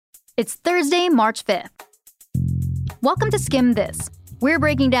It's Thursday, March 5th. Welcome to Skim This. We're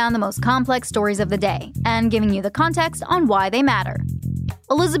breaking down the most complex stories of the day and giving you the context on why they matter.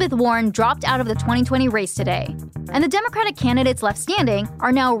 Elizabeth Warren dropped out of the 2020 race today, and the Democratic candidates left standing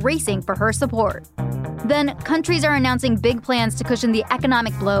are now racing for her support. Then, countries are announcing big plans to cushion the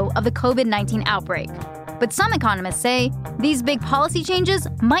economic blow of the COVID-19 outbreak. But some economists say these big policy changes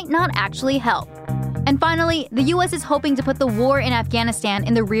might not actually help. And finally, the U.S. is hoping to put the war in Afghanistan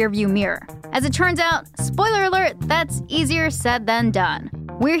in the rearview mirror. As it turns out, spoiler alert, that's easier said than done.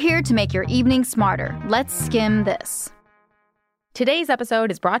 We're here to make your evening smarter. Let's skim this. Today's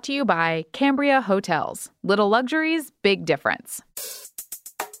episode is brought to you by Cambria Hotels. Little luxuries, big difference.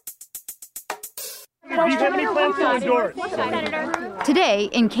 Do you have any plans for indoors? Today,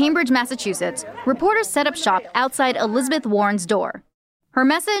 in Cambridge, Massachusetts, reporters set up shop outside Elizabeth Warren's door. Her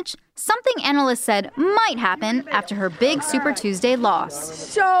message? Something analysts said might happen after her big Super Tuesday loss.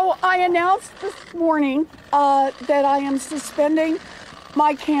 So I announced this morning that I am suspending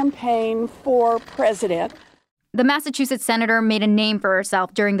my campaign for president. The Massachusetts senator made a name for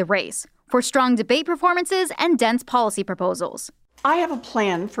herself during the race for strong debate performances and dense policy proposals. I have a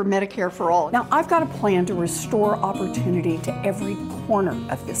plan for Medicare for All. Now, I've got a plan to restore opportunity to every corner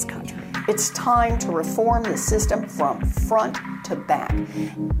of this country. It's time to reform the system from front to back,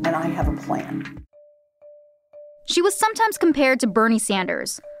 and I have a plan. She was sometimes compared to Bernie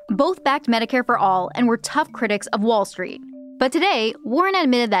Sanders. Both backed Medicare for All and were tough critics of Wall Street. But today, Warren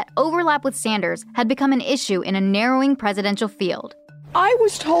admitted that overlap with Sanders had become an issue in a narrowing presidential field. I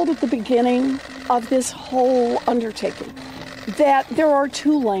was told at the beginning of this whole undertaking that there are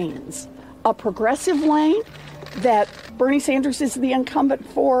two lanes, a progressive lane that Bernie Sanders is the incumbent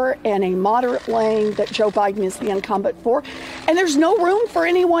for and a moderate lane that Joe Biden is the incumbent for. And there's no room for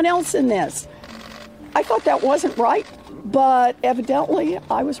anyone else in this. I thought that wasn't right, but evidently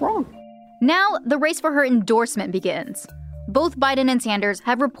I was wrong. Now the race for her endorsement begins. Both Biden and Sanders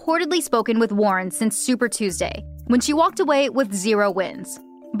have reportedly spoken with Warren since Super Tuesday, when she walked away with 0 wins.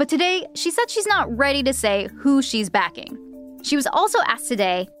 But today, she said she's not ready to say who she's backing. She was also asked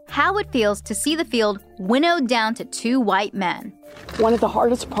today how it feels to see the field winnowed down to 2 white men. One of the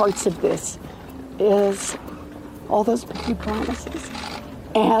hardest parts of this is all those big promises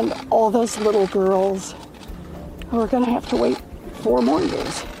and all those little girls who are going to have to wait 4 more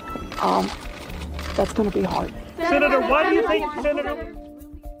years. That's going to be hard. Senator, why do you think, Senator?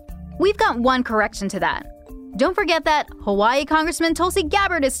 We've got one correction to that. Don't forget that Hawaii Congressman Tulsi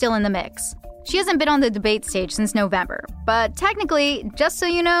Gabbard is still in the mix. She hasn't been on the debate stage since November, but technically, just so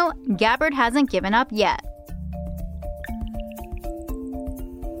you know, Gabbard hasn't given up yet.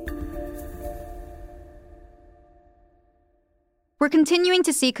 We're continuing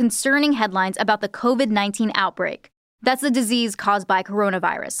to see concerning headlines about the COVID-19 outbreak. That's the disease caused by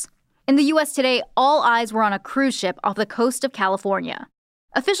coronavirus. In the U.S. today, all eyes were on a cruise ship off the coast of California.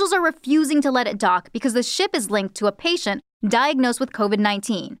 Officials are refusing to let it dock because the ship is linked to a patient diagnosed with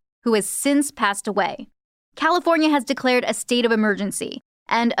COVID-19, who has since passed away. California has declared a state of emergency,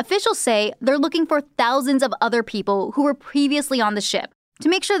 and officials say they're looking for thousands of other people who were previously on the ship to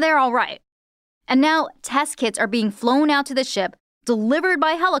make sure they're all right. And now, test kits are being flown out to the ship, delivered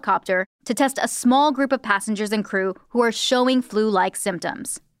by helicopter, to test a small group of passengers and crew who are showing flu-like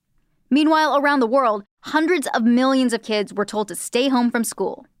symptoms. Meanwhile, around the world, hundreds of millions of kids were told to stay home from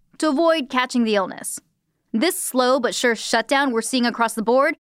school to avoid catching the illness. This slow but sure shutdown we're seeing across the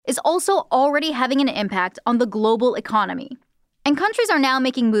board is also already having an impact on the global economy. And countries are now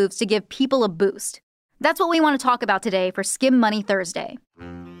making moves to give people a boost. That's what we want to talk about today for Skim Money Thursday.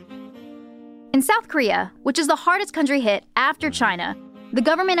 In South Korea, which is the hardest country hit after China, the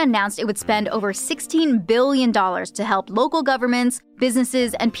government announced it would spend over $16 billion to help local governments,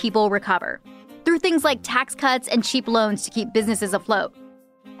 businesses, and people recover, through things like tax cuts and cheap loans to keep businesses afloat.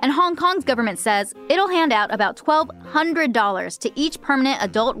 And Hong Kong's government says it'll hand out about $1,200 to each permanent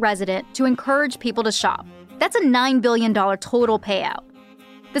adult resident to encourage people to shop. That's a $9 billion total payout.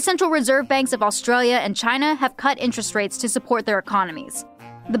 The central reserve banks of Australia and China have cut interest rates to support their economies.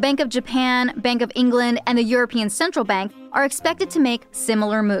 The Bank of Japan, Bank of England, and the European Central Bank are expected to make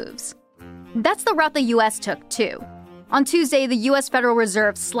similar moves. That's the route the U.S. took, too. On Tuesday, the U.S. Federal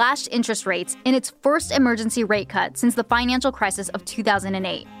Reserve slashed interest rates in its first emergency rate cut since the financial crisis of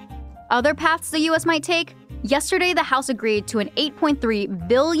 2008. Other paths the U.S. might take? Yesterday, the House agreed to an $8.3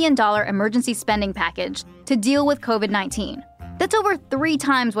 billion emergency spending package to deal with COVID-19. That's over 3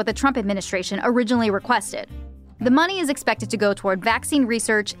 times what the Trump administration originally requested. The money is expected to go toward vaccine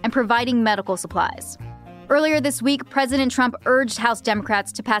research and providing medical supplies. Earlier this week, President Trump urged House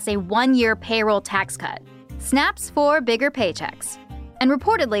Democrats to pass a 1-year payroll tax cut. Snaps for bigger paychecks. And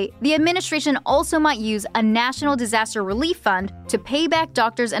reportedly, the administration also might use a national disaster relief fund to pay back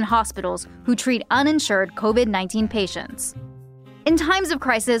doctors and hospitals who treat uninsured COVID-19 patients. In times of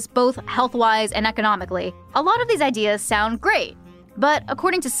crisis, both health-wise and economically, a lot of these ideas sound great. But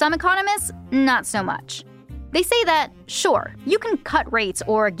according to some economists, not so much. They say that, sure, you can cut rates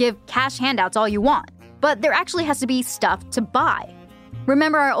or give cash handouts all you want, but there actually has to be stuff to buy.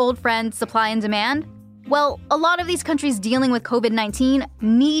 Remember our old friend supply and demand? Well, a lot of these countries dealing with COVID-19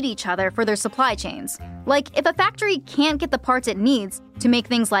 need each other for their supply chains. Like, if a factory can't get the parts it needs to make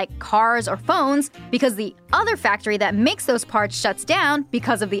things like cars or phones because the other factory that makes those parts shuts down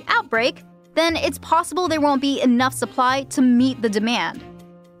because of the outbreak, then it's possible there won't be enough supply to meet the demand.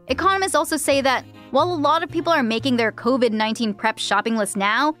 Economists also say that while a lot of people are making their COVID-19 prep shopping list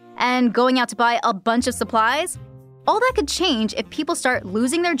now and going out to buy a bunch of supplies, all that could change if people start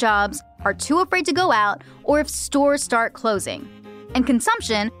losing their jobs, are too afraid to go out, or if stores start closing. And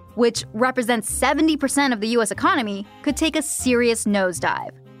consumption, which represents 70% of the US economy, could take a serious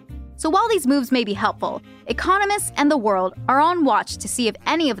nosedive. So while these moves may be helpful, economists and the world are on watch to see if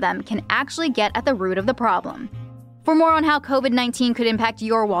any of them can actually get at the root of the problem. For more on how COVID-19 could impact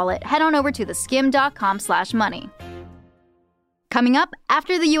your wallet, head on over to theskim.com/money. Coming up,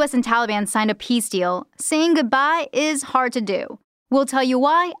 after the US and Taliban signed a peace deal, saying goodbye is hard to do. We'll tell you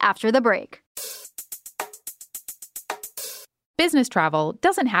why after the break. Business travel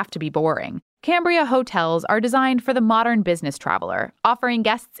doesn't have to be boring. Cambria hotels are designed for the modern business traveler, offering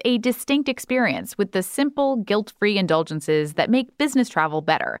guests a distinct experience with the simple, guilt-free indulgences that make business travel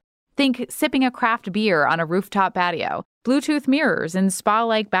better. Think sipping a craft beer on a rooftop patio, Bluetooth mirrors in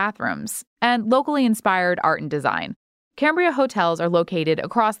spa-like bathrooms, and locally inspired art and design. Cambria hotels are located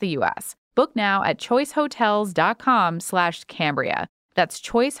across the U.S. Book now at choicehotels.com/Cambria. That's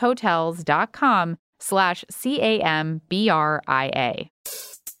choicehotels.com/CAMBRIA.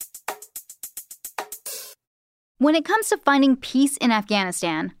 When it comes to finding peace in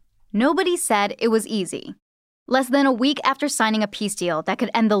Afghanistan, nobody said it was easy. Less than a week after signing a peace deal that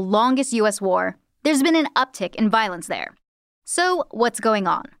could end the longest U.S. war, there's been an uptick in violence there. So, what's going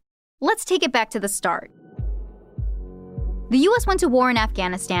on? Let's take it back to the start. The U.S. went to war in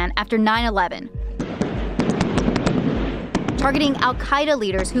Afghanistan after 9/11, targeting al-Qaeda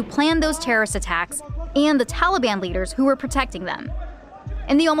leaders who planned those terrorist attacks and the Taliban leaders who were protecting them.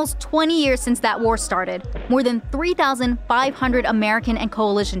 In the almost 20 years since that war started, more than 3,500 American and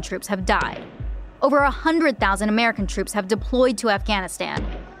coalition troops have died. Over 100,000 American troops have deployed to Afghanistan,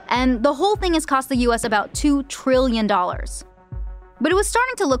 and the whole thing has cost the U.S. about $2 trillion. But it was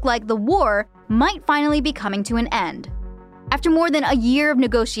starting to look like the war might finally be coming to an end. After more than a year of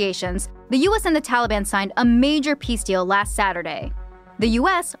negotiations, the U.S. and the Taliban signed a major peace deal last Saturday. The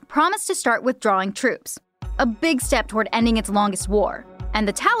U.S. promised to start withdrawing troops, a big step toward ending its longest war. And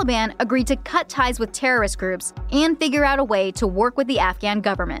the Taliban agreed to cut ties with terrorist groups and figure out a way to work with the Afghan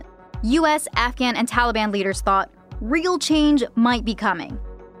government. U.S., Afghan, and Taliban leaders thought real change might be coming.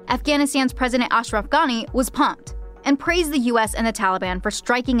 Afghanistan's President Ashraf Ghani was pumped and praised the U.S. and the Taliban for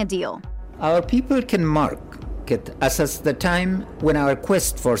striking a deal. Our people can mark it as the time when our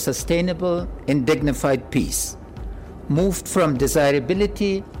quest for sustainable and dignified peace moved from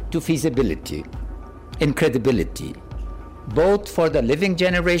desirability to feasibility and credibility, both for the living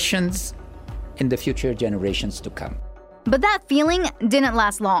generations and the future generations to come. But that feeling didn't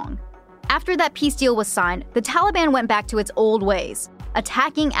last long. After that peace deal was signed, the Taliban went back to its old ways,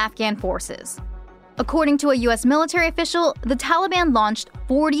 attacking Afghan forces. According to a U.S. military official, the Taliban launched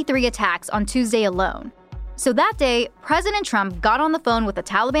 43 attacks on Tuesday alone. So that day, President Trump got on the phone with the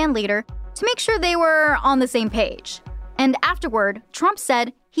Taliban leader to make sure they were on the same page. And afterward, Trump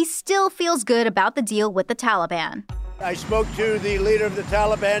said he still feels good about the deal with the Taliban. I spoke to the leader of the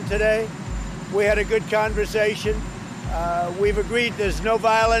Taliban today. We had a good conversation. We've agreed there's no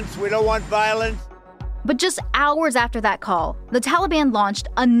violence. We don't want violence. But just hours after that call, the Taliban launched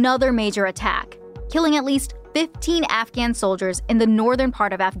another major attack, killing at least 15 Afghan soldiers in the northern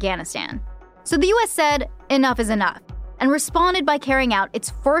part of Afghanistan. So the U.S. said enough is enough and responded by carrying out its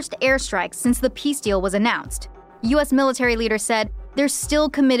first airstrike since the peace deal was announced. U.S. military leaders said they're still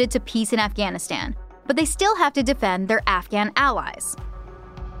committed to peace in Afghanistan, but they still have to defend their Afghan allies.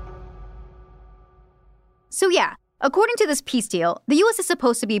 So yeah, according to this peace deal, the U.S. is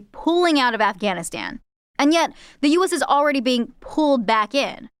supposed to be pulling out of Afghanistan. And yet, the U.S. is already being pulled back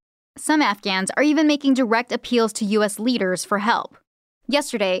in. Some Afghans are even making direct appeals to U.S. leaders for help.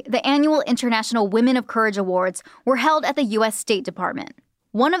 Yesterday, the annual International Women of Courage Awards were held at the U.S. State Department.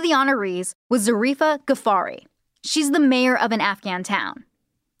 One of the honorees was Zarifa Ghaffari. She's the mayor of an Afghan town.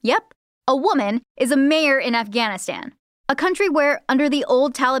 Yep, a woman is a mayor in Afghanistan. a country where, under the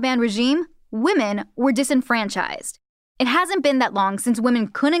old Taliban regime, women were disenfranchised. It hasn't been that long since women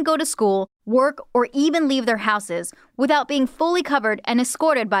couldn't go to school, work, or even leave their houses without being fully covered and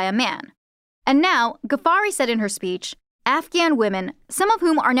escorted by a man. And now, Ghaffari said in her speech, Afghan women, some of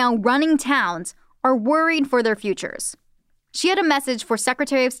whom are now running towns, are worried for their futures. She had a message for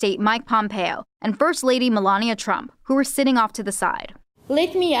Secretary of State Mike Pompeo and First Lady Melania Trump, who were sitting off to the side.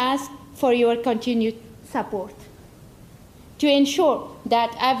 Let me ask for your continued support to ensure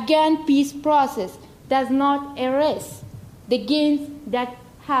that Afghan peace process does not erase the gains that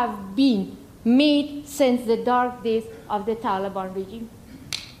have been made since the dark days of the Taliban regime.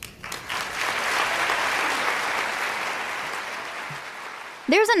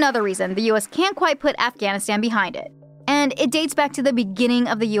 There's another reason the U.S. can't quite put Afghanistan behind it, and it dates back to the beginning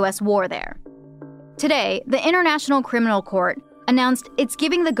of the U.S. war there. Today, the International Criminal Court announced it's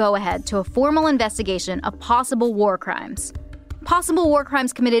giving the go-ahead to a formal investigation of possible war crimes. Possible war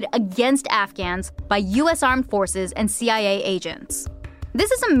crimes committed against Afghans by U.S. armed forces and CIA agents.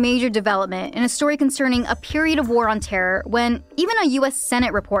 This is a major development in a story concerning a period of war on terror when even a U.S.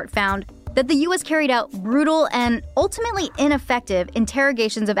 Senate report found that the U.S. carried out brutal and ultimately ineffective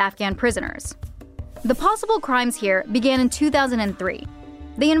interrogations of Afghan prisoners. The possible crimes here began in 2003.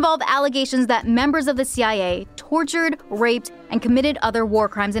 They involve allegations that members of the CIA tortured, raped, and committed other war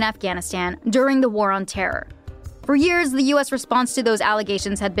crimes in Afghanistan during the war on terror. For years, the U.S. response to those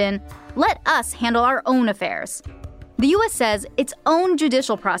allegations had been, let us handle our own affairs. The U.S. says its own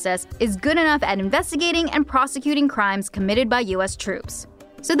judicial process is good enough at investigating and prosecuting crimes committed by U.S. troops.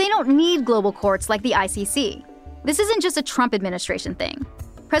 So they don't need global courts like the ICC. This isn't just a Trump administration thing.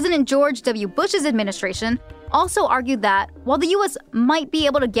 President George W. Bush's administration also argued that while the U.S. might be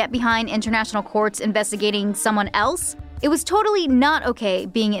able to get behind international courts investigating someone else, it was totally not okay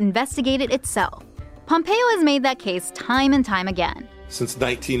being investigated itself. Pompeo has made that case time and time again. Since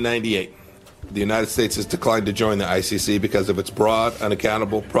 1998, the United States has declined to join the ICC because of its broad,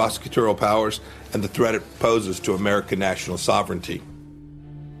 unaccountable prosecutorial powers and the threat it poses to American national sovereignty.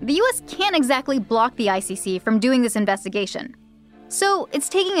 The U.S. can't exactly block the ICC from doing this investigation. So it's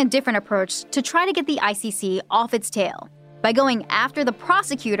taking a different approach to try to get the ICC off its tail by going after the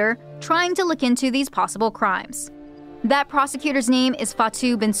prosecutor trying to look into these possible crimes. That prosecutor's name is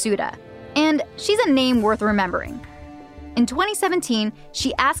Fatou Bensouda, and she's a name worth remembering. In 2017,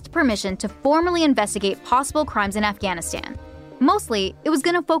 she asked permission to formally investigate possible crimes in Afghanistan. Mostly, it was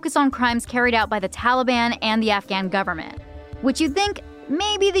going to focus on crimes carried out by the Taliban and the Afghan government, which you'd think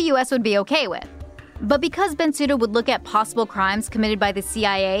maybe the U.S. would be okay with. But because Bensouda would look at possible crimes committed by the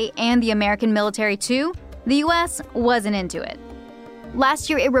CIA and the American military too, the U.S. wasn't into it. Last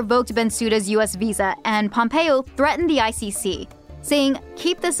year, it revoked Bensouda's U.S. visa, and Pompeo threatened the ICC, saying,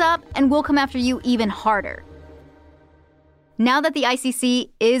 keep this up and we'll come after you even harder. Now that the ICC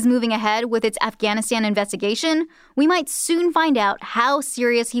is moving ahead with its Afghanistan investigation, we might soon find out how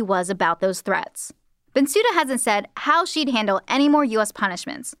serious he was about those threats. Bensouda hasn't said how she'd handle any more U.S.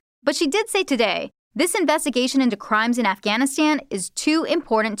 punishments, but she did say today, this investigation into crimes in Afghanistan is too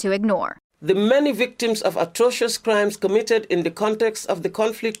important to ignore. The many victims of atrocious crimes committed in the context of the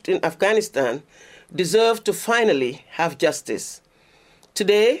conflict in Afghanistan deserve to finally have justice.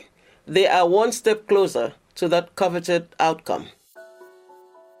 Today, they are one step closer to that coveted outcome.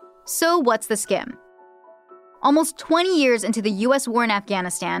 So what's the skim? Almost 20 years into the U.S. war in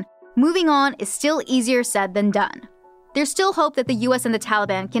Afghanistan, moving on is still easier said than done. There's still hope that the U.S. and the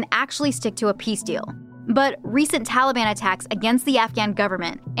Taliban can actually stick to a peace deal. But recent Taliban attacks against the Afghan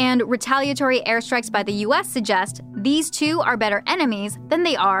government and retaliatory airstrikes by the U.S. suggest these two are better enemies than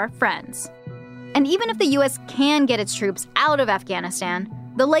they are friends. And even if the U.S. can get its troops out of Afghanistan,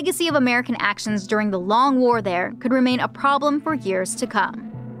 the legacy of American actions during the long war there could remain a problem for years to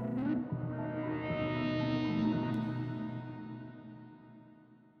come.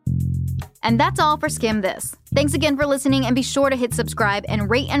 And that's all for Skim This. Thanks again for listening, and be sure to hit subscribe and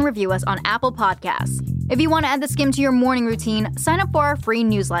rate and review us on Apple Podcasts. If you want to add the Skim to your morning routine, sign up for our free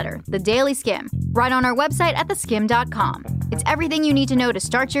newsletter, The Daily Skim, right on our website at theskim.com. It's everything you need to know to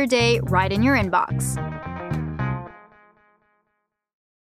start your day right in your inbox.